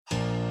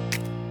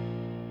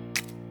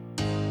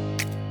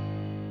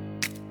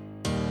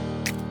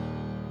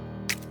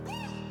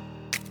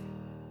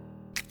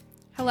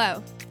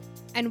Hello,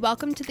 and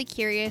welcome to the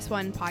Curious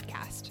One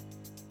podcast.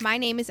 My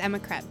name is Emma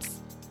Krebs.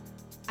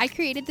 I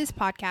created this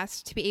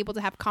podcast to be able to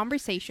have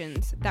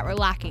conversations that were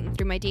lacking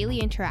through my daily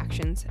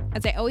interactions,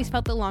 as I always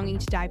felt the longing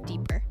to dive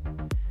deeper.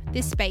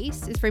 This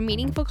space is for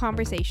meaningful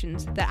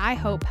conversations that I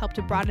hope help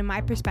to broaden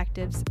my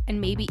perspectives and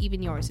maybe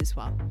even yours as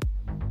well.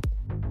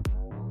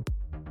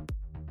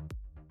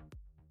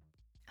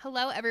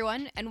 Hello,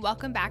 everyone, and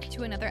welcome back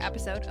to another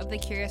episode of the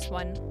Curious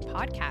One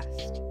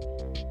podcast.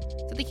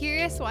 So the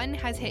Curious One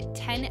has hit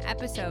 10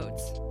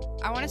 episodes.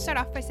 I want to start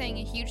off by saying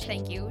a huge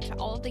thank you to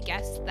all of the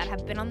guests that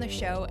have been on the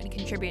show and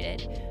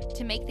contributed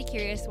to make the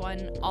Curious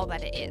One all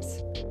that it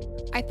is.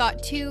 I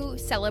thought to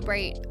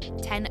celebrate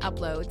 10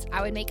 uploads,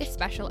 I would make a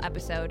special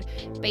episode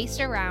based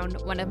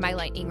around one of my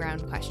lightning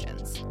round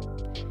questions.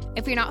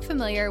 If you're not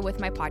familiar with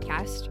my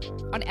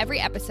podcast, on every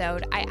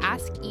episode, I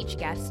ask each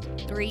guest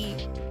 3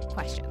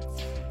 questions.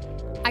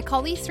 I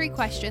call these 3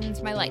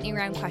 questions my lightning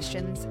round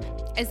questions,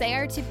 as they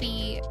are to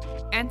be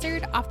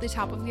answered off the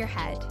top of your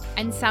head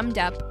and summed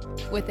up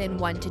within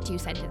 1 to 2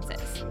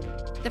 sentences.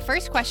 The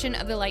first question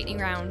of the lightning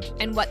round,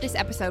 and what this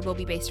episode will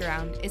be based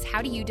around, is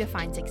how do you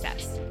define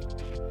success?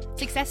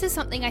 Success is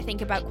something I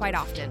think about quite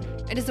often.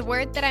 It is a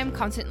word that I'm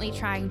constantly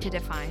trying to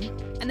define,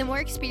 and the more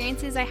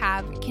experiences I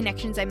have,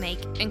 connections I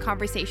make, and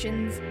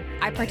conversations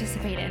I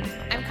participate in,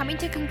 I'm coming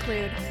to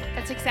conclude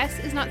that success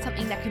is not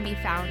something that can be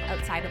found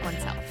outside of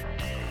oneself.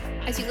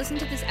 As you listen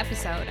to this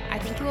episode, I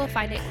think you will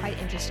find it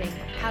quite interesting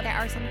how there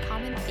are some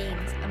common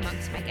themes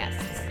amongst my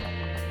guests.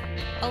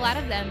 A lot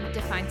of them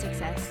define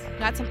success,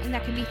 not something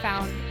that can be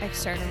found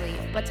externally,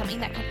 but something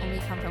that can only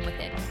come from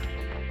within.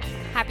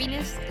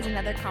 Happiness is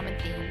another common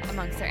theme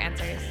amongst their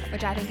answers,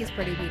 which I think is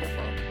pretty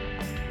beautiful.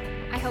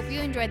 I hope you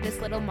enjoyed this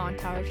little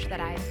montage that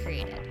I have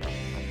created.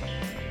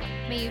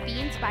 May you be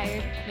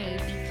inspired, may you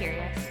be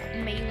curious,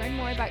 and may you learn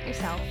more about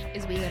yourself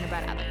as we learn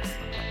about others.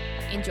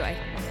 Enjoy.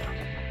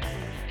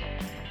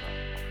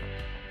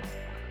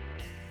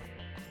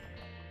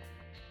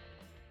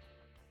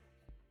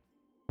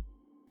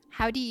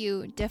 How do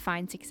you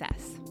define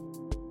success?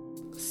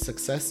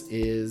 Success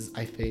is,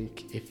 I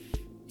think, if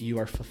you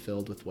are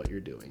fulfilled with what you're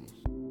doing.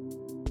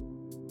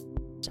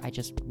 I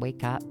just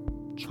wake up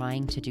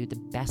trying to do the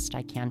best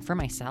I can for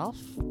myself,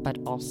 but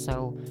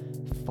also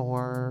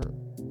for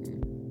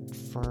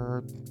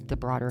the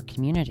broader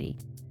community.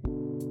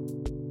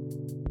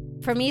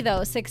 For me,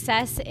 though,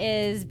 success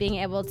is being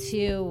able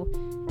to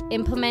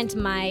implement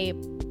my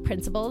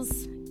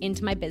principles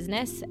into my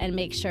business and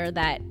make sure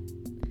that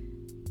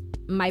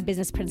my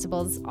business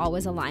principles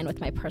always align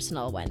with my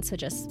personal ones. So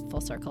just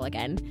full circle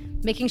again,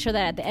 making sure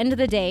that at the end of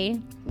the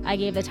day, I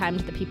gave the time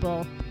to the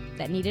people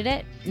that needed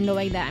it,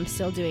 knowing that I'm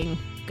still doing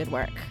good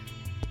work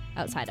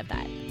outside of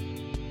that.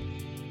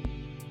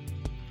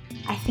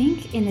 I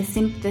think in the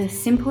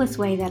simplest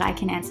way that I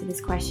can answer this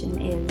question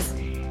is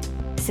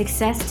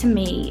success to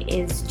me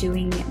is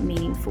doing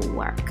meaningful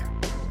work.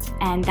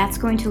 And that's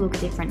going to look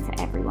different for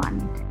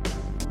everyone.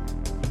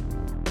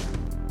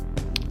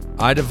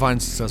 I define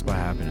success by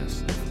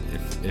happiness.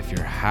 If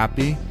you're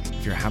happy,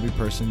 if you're a happy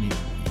person,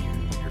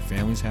 your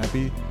family's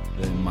happy,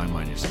 then in my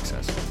mind you're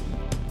successful.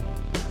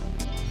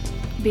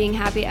 Being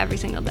happy every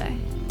single day.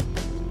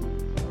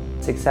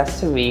 Success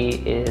to me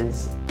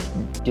is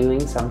doing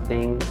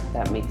something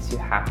that makes you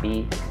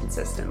happy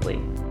consistently.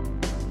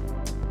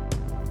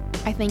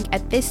 I think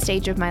at this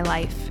stage of my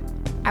life,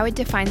 I would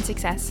define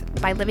success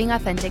by living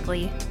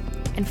authentically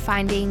and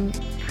finding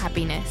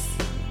happiness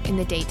in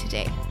the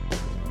day-to-day.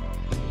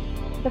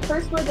 The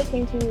first word that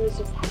came to me was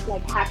just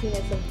like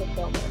happiness and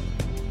fulfillment.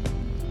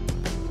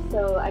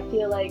 So I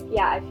feel like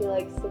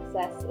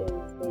success is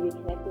maybe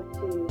connected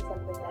to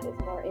something that is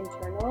more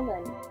internal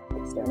than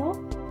external.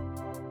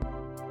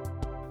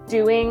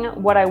 Doing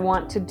what I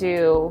want to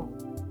do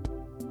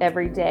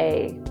every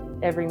day,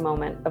 every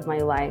moment of my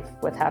life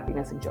with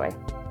happiness and joy.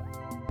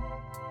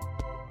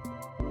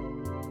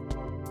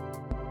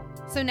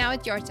 So now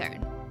it's your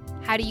turn.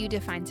 How do you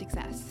define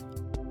success?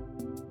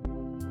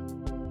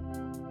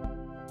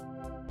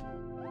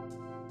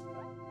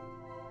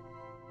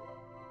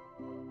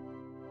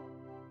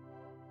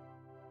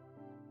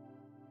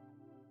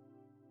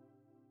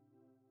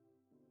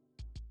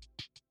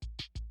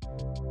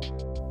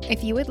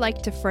 If you would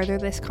like to further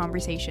this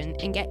conversation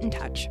and get in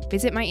touch,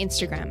 visit my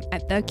Instagram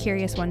at The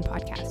Curious One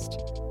Podcast.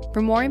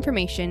 For more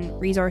information,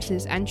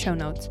 resources, and show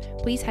notes,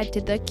 please head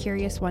to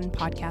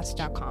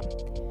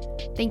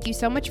thecuriousonePodcast.com. Thank you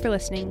so much for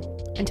listening.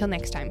 Until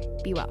next time,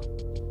 be well.